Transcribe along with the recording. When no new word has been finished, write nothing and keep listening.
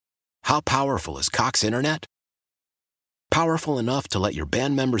How powerful is Cox Internet? Powerful enough to let your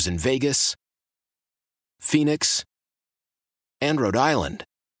band members in Vegas, Phoenix, and Rhode Island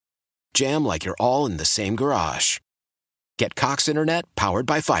jam like you're all in the same garage. Get Cox Internet powered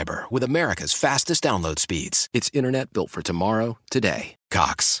by fiber with America's fastest download speeds. It's internet built for tomorrow, today.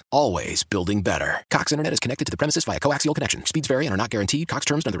 Cox, always building better. Cox Internet is connected to the premises via coaxial connection. Speeds vary and are not guaranteed. Cox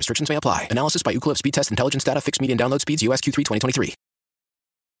terms and other restrictions may apply. Analysis by Ookla Speed Test Intelligence Data. Fixed median download speeds. US Q3 2023.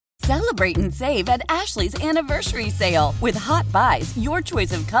 Celebrate and save at Ashley's Anniversary Sale. With Hot Buys, your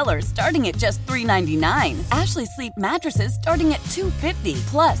choice of colors starting at just $3.99. Ashley Sleep mattresses starting at $2.50.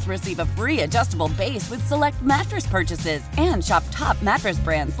 Plus, receive a free adjustable base with select mattress purchases. And shop top mattress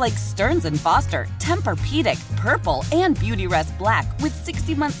brands like Stearns & Foster, Tempur-Pedic, Purple, and Beautyrest Black with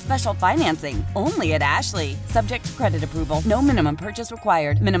 60-month special financing. Only at Ashley. Subject to credit approval. No minimum purchase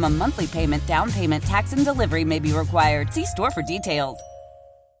required. Minimum monthly payment, down payment, tax, and delivery may be required. See store for details.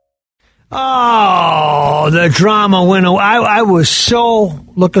 Oh, the drama went away. I was so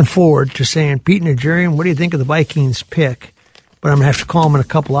looking forward to saying, Pete Najarian, what do you think of the Vikings pick? But I'm going to have to call him in a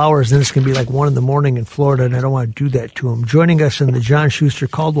couple hours, then it's going to be like 1 in the morning in Florida, and I don't want to do that to him. Joining us in the John Schuster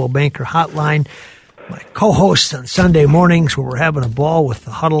Coldwell Banker Hotline, my co-host on Sunday mornings where we're having a ball with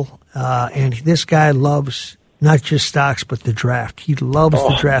the huddle, and this guy loves not just stocks, but the draft. He loves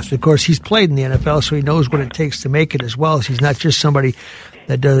the draft. Of course, he's played in the NFL, so he knows what it takes to make it as well. As he's not just somebody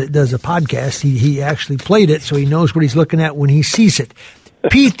that does a podcast. He actually played it, so he knows what he's looking at when he sees it.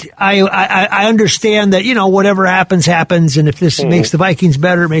 Pete, I understand that, whatever happens, and if this makes the Vikings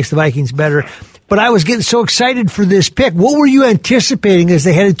better, it makes the Vikings better. But I was getting so excited for this pick. What were you anticipating as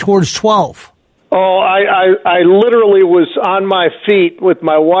they headed towards 12? Oh, I literally was on my feet with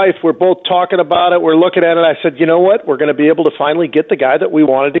my wife. We're both talking about it. We're looking at it. I said, you know what? We're going to be able to finally get the guy that we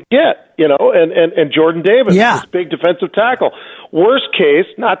wanted to get, and Jordan Davis, this big defensive tackle. Worst case,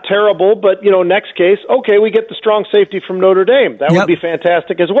 not terrible, but, next case, okay, we get the strong safety from Notre Dame. That would be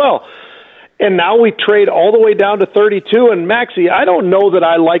fantastic as well. And now we trade all the way down to 32. And, Maxie, I don't know that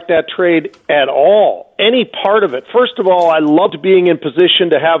I like that trade at all, any part of it. First of all, I loved being in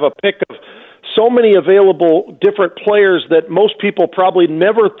position to have a pick of so many available different players that most people probably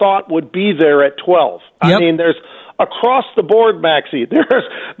never thought would be there at 12. I mean, there's across the board, Maxie.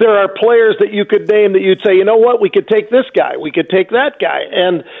 There are players that you could name that you'd say, you know what, we could take this guy, we could take that guy.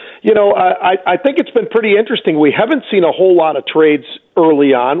 And, I think it's been pretty interesting. We haven't seen a whole lot of trades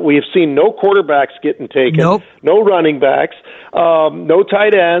early on. We have seen no quarterbacks getting taken, no running backs, no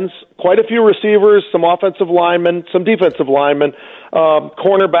tight ends, quite a few receivers, some offensive linemen, some defensive linemen.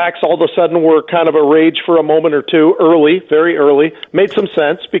 Cornerbacks all of a sudden were kind of a rage for a moment or two early, very early. Made some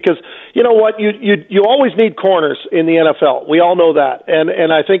sense because, you know what, you always need corners in the NFL. We all know that.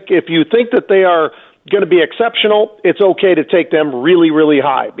 And I think if you think that they are going to be exceptional, it's okay to take them really, really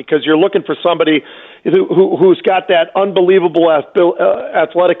high because you're looking for somebody who's got that unbelievable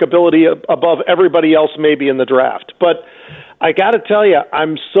athletic ability above everybody else maybe in the draft. But I got to tell you,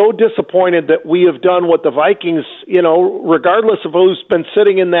 I'm so disappointed that we have done what the Vikings, regardless of who's been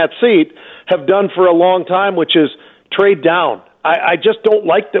sitting in that seat, have done for a long time, which is trade down. I just don't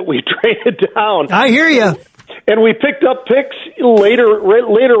like that we traded down. I hear you. And we picked up picks later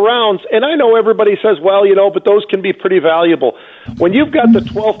rounds, and I know everybody says, well, but those can be pretty valuable. When you've got the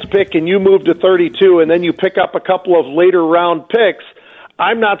 12th pick and you move to 32 and then you pick up a couple of later round picks,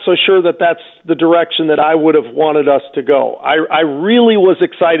 I'm not so sure that that's the direction that I would have wanted us to go. I really was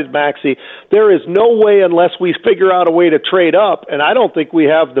excited, Maxie. There is no way unless we figure out a way to trade up, and I don't think we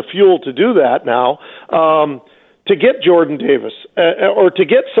have the fuel to do that now, to get Jordan Davis or to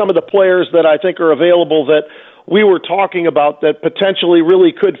get some of the players that I think are available that we were talking about that potentially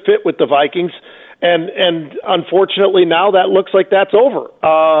really could fit with the Vikings. And unfortunately now that looks like that's over.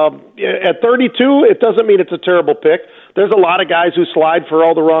 At 32, it doesn't mean it's a terrible pick. There's a lot of guys who slide for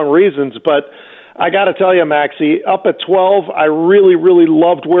all the wrong reasons, but I got to tell you, Maxie, up at 12, I really, really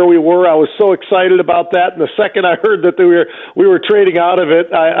loved where we were. I was so excited about that. And the second I heard that we were trading out of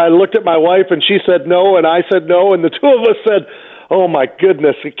it, I looked at my wife and she said no, and I said no, and the two of us said, oh my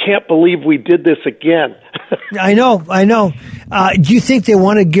goodness, I can't believe we did this again. I know. Do you think they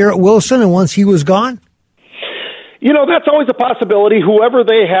wanted Garrett Wilson and once he was gone? That's always a possibility. Whoever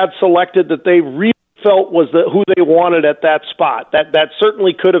they had selected that they really felt was who they wanted at that spot. That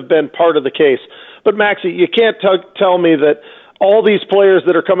certainly could have been part of the case. But, Maxie, you can't tell me that all these players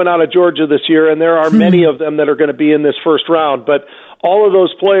that are coming out of Georgia this year, and there are many of them that are going to be in this first round, but all of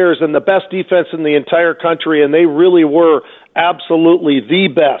those players and the best defense in the entire country, and they really were absolutely the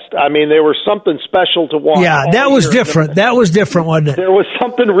best. I mean, they were something special to watch. Yeah, that was different. That was different, wasn't it? There was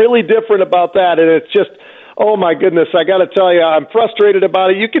something really different about that, and it's just, Oh, my goodness. I got to tell you, I'm frustrated about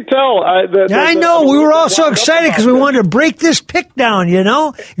it. You can tell. I know. We were all so excited because we wanted to break this pick down, you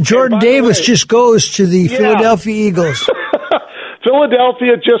know? Jordan Davis just goes to the Philadelphia Eagles.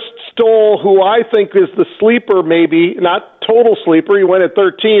 Philadelphia just stole who I think is the sleeper, maybe. Not total sleeper. He went at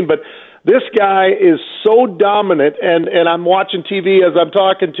 13, but this guy is so dominant, and I'm watching TV as I'm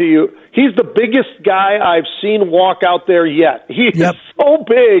talking to you. He's the biggest guy I've seen walk out there yet. He is so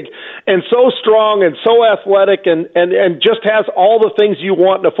big and so strong and so athletic and just has all the things you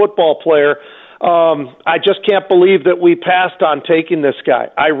want in a football player. I just can't believe that we passed on taking this guy.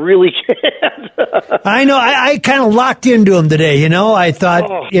 I really can't. I know. I kind of locked into him today, you know. I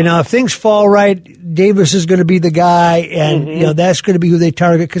thought, you know, if things fall right, Davis is going to be the guy, and, you know, that's going to be who they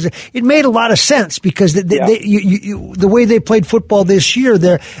target, because it made a lot of sense, because the way they played football this year,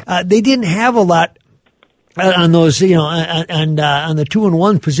 they didn't have a lot on those, you know, on the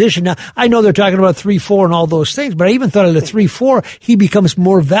 2-1 position. Now, I know they're talking about 3-4 and all those things, but I even thought at a 3-4, he becomes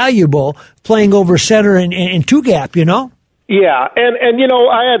more valuable playing over center and two gap, you know? Yeah, and you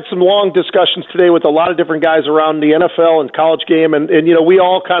know, I had some long discussions today with a lot of different guys around the NFL and college game, and you know, we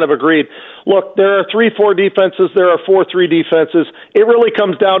all kind of agreed, look, there are 3-4 defenses, there are 4-3 defenses. It really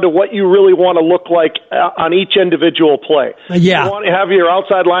comes down to what you really want to look like on each individual play. Yeah. You want to have your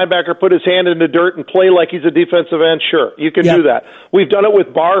outside linebacker put his hand in the dirt and play like he's a defensive end? Sure, you can do that. We've done it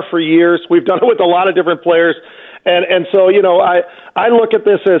with Barr for years. We've done it with a lot of different players. And so, you know, I look at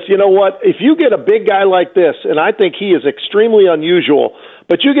this as, you know what, if you get a big guy like this, and I think he is extremely unusual,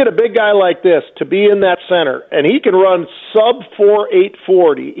 but you get a big guy like this to be in that center, and he can run sub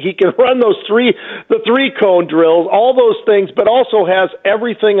 4.840. He can run the three cone drills, all those things, but also has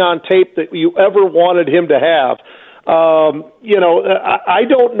everything on tape that you ever wanted him to have. You know, I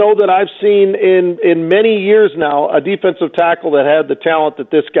don't know that I've seen in many years now a defensive tackle that had the talent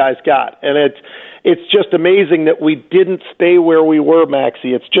that this guy's got, and it's just amazing that we didn't stay where we were,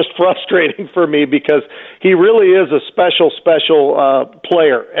 Maxie. It's just frustrating for me because he really is a special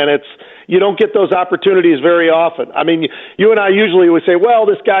player, and you don't get those opportunities very often. I mean, you and I usually would say, well,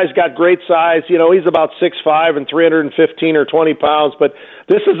 this guy's got great size. You know, he's about 6'5" and 315 or 20 pounds, but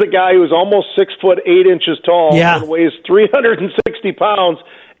this is a guy who's almost 6 foot 8 inches tall and weighs 360 pounds,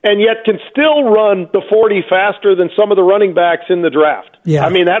 and yet can still run the 40 faster than some of the running backs in the draft. Yeah. I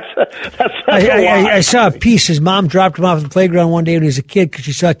mean, that's I saw a piece. His mom dropped him off at the playground one day when he was a kid because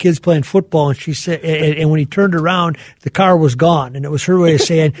she saw kids playing football, and she said, and when he turned around, the car was gone, and it was her way of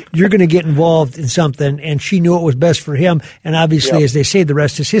saying, you're going to get involved in something, and she knew it was best for him, and obviously, as they say, the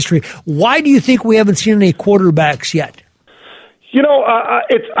rest is history. Why do you think we haven't seen any quarterbacks yet? You know,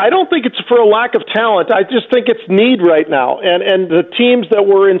 I don't think it's for a lack of talent. I just think it's need right now. And the teams that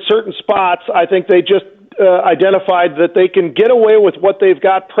were in certain spots, I think they just identified that they can get away with what they've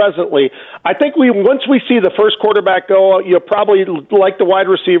got presently. I think once we see the first quarterback go, you'll probably, like the wide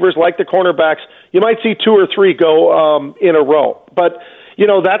receivers, like the cornerbacks, you might see 2 or 3 go in a row. But you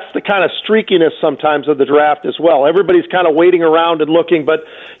know, that's the kind of streakiness sometimes of the draft as well. Everybody's kind of waiting around and looking. But,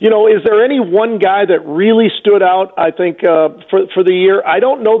 you know, is there any one guy that really stood out, I think, for the year? I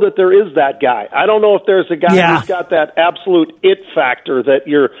don't know that there is that guy. I don't know if there's a guy who's got that absolute it factor that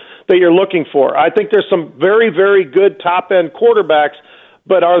you're looking for. I think there's some very, very good top-end quarterbacks,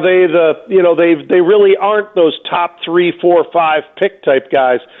 but are they they really aren't those top 3, 4, 5 pick type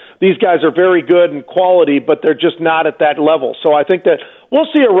guys. These guys are very good in quality, but they're just not at that level. So I think that we'll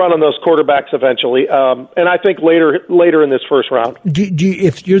see a run on those quarterbacks eventually, and I think later in this first round.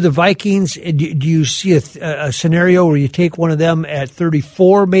 If you're the Vikings, do you see a scenario where you take one of them at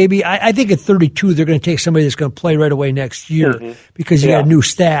 34 maybe? I think at 32 they're going to take somebody that's going to play right away next year because you got a new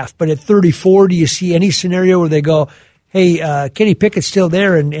staff. But at 34, do you see any scenario where they go, hey, Kenny Pickett's still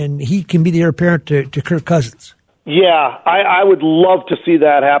there and he can be the heir apparent to Kirk Cousins? Yeah, I would love to see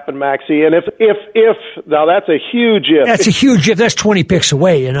that happen, Maxie. And if now that's a huge if. That's a huge if. That's 20 picks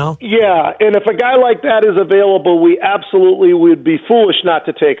away, you know? Yeah, and if a guy like that is available, we absolutely would be foolish not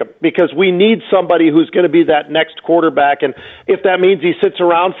to take him because we need somebody who's going to be that next quarterback. And if that means he sits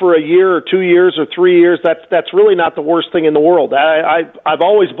around for a year or 2 years or 3 years, that's really not the worst thing in the world. I've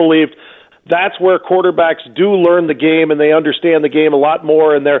always believed that's where quarterbacks do learn the game and they understand the game a lot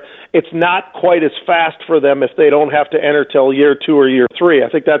more, and it's not quite as fast for them if they don't have to enter till year 2 or year 3. I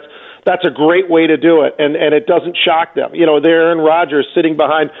think that's a great way to do it, and it doesn't shock them. You know, they're Aaron Rodgers sitting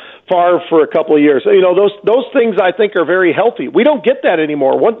behind Favre for a couple of years. You know, those things I think are very healthy. We don't get that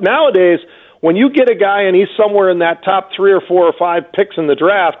anymore. Nowadays, when you get a guy and he's somewhere in that top 3 or 4 or 5 picks in the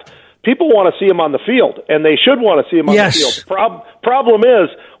draft, people want to see him on the field, and they should want to see him on the field. Problem is,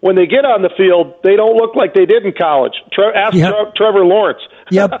 when they get on the field, they don't look like they did in college. Ask Trevor Lawrence.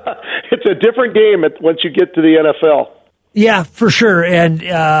 Yep. It's a different game once you get to the NFL. Yeah, for sure, and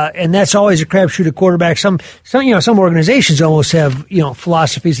that's always a crapshoot at quarterback. Some organizations almost have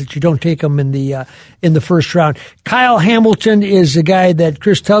philosophies that you don't take them in the first round. Kyle Hamilton is a guy that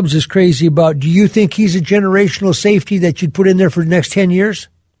Chris Tubbs is crazy about. Do you think he's a generational safety that you'd put in there for the next 10 years?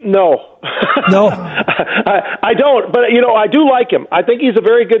 No. No? I don't, but, I do like him. I think he's a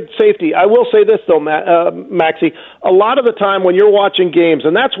very good safety. I will say this, though, Maxie. A lot of the time when you're watching games,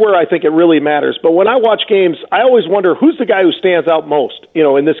 and that's where I think it really matters, but when I watch games, I always wonder who's the guy who stands out most,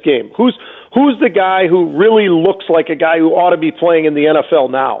 in this game. Who's the guy who really looks like a guy who ought to be playing in the NFL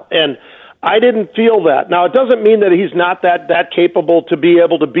now? And I didn't feel that. Now, it doesn't mean that he's not that capable to be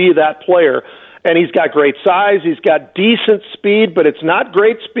able to be that player. And he's got great size. He's got decent speed, but it's not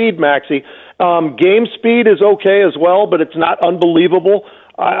great speed, Maxie. Game speed is okay as well, but it's not unbelievable.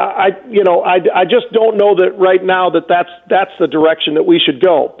 I just don't know that right now that's the direction that we should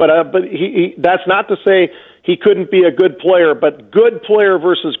go. But he that's not to say he couldn't be a good player. But good player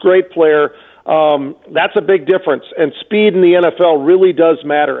versus great player, that's a big difference. And speed in the NFL really does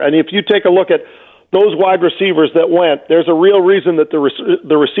matter. And if you take a look at those wide receivers that went, there's a real reason that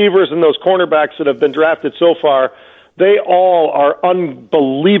the receivers and those cornerbacks that have been drafted so far, they all are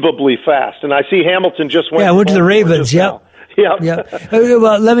unbelievably fast. And I see Hamilton just went. Yeah, went to the Ravens. Yep. Yeah.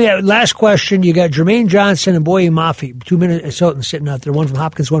 Well, last question. You got Jermaine Johnson and Boye Mafe, 2 Minnesotans sitting out there. One from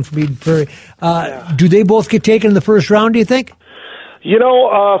Hopkins, one from Eden Prairie. Do they both get taken in the first round? Do you think?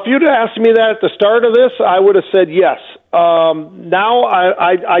 If you'd asked me that at the start of this, I would have said yes. Now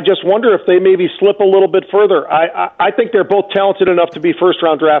I just wonder if they maybe slip a little bit further. I think they're both talented enough to be first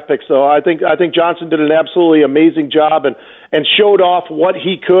round draft picks, though. I think Johnson did an absolutely amazing job and showed off what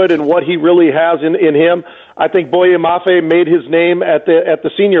he could and what he really has in him. I think Boye Mafe made his name at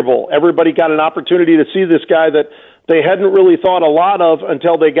the Senior Bowl. Everybody got an opportunity to see this guy that they hadn't really thought a lot of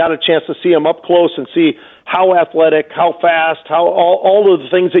until they got a chance to see him up close and see how athletic, how fast, how all of the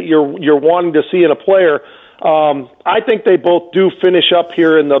things that you're wanting to see in a player. I think they both do finish up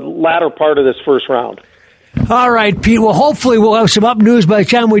here in the latter part of this first round. All right, Pete. Well, hopefully we'll have some up news by the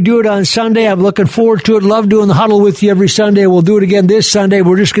time we do it on Sunday. I'm looking forward to it. Love doing the huddle with you every Sunday. We'll do it again this Sunday.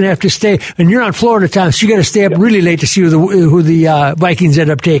 We're just going to have to stay. And you're on Florida time, so you got to stay up really late to see who the Vikings end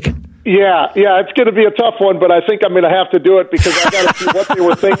up taking. Yeah, it's going to be a tough one, but I think I'm going to have to do it because I got to see what they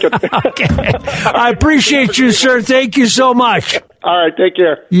were thinking. Okay. I appreciate you, sir. Thank you so much. All right, take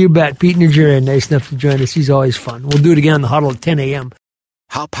care. You bet. Pete Nigerian, nice enough to join us. He's always fun. We'll do it again on the huddle at 10 a.m.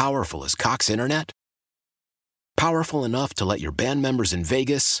 How powerful is Cox Internet? Powerful enough to let your band members in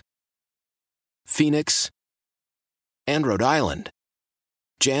Vegas, Phoenix, and Rhode Island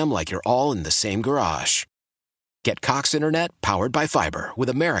jam like you're all in the same garage. Get Cox Internet powered by fiber with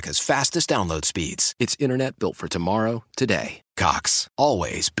America's fastest download speeds. It's internet built for tomorrow, today. Cox,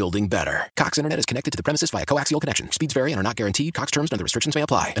 always building better. Cox Internet is connected to the premises via coaxial connection. Speeds vary and are not guaranteed. Cox terms and other restrictions may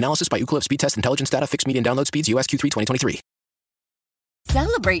apply. Analysis by Ookla of Speed Test Intelligence Data. Fixed median download speeds. US Q3 2023.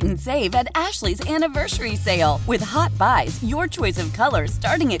 Celebrate and save at Ashley's Anniversary Sale. With Hot Buys, your choice of colors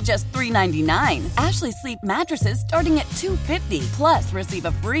starting at just $3.99. Ashley Sleep mattresses starting at $2.50. Plus, receive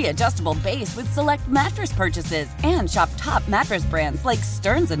a free adjustable base with select mattress purchases. And shop top mattress brands like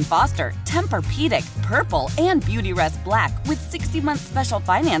Stearns & Foster, Tempur-Pedic, Purple, and Beautyrest Black with 60-month special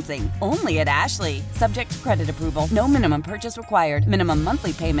financing. Only at Ashley. Subject to credit approval. No minimum purchase required. Minimum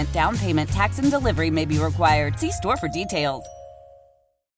monthly payment, down payment, tax, and delivery may be required. See store for details.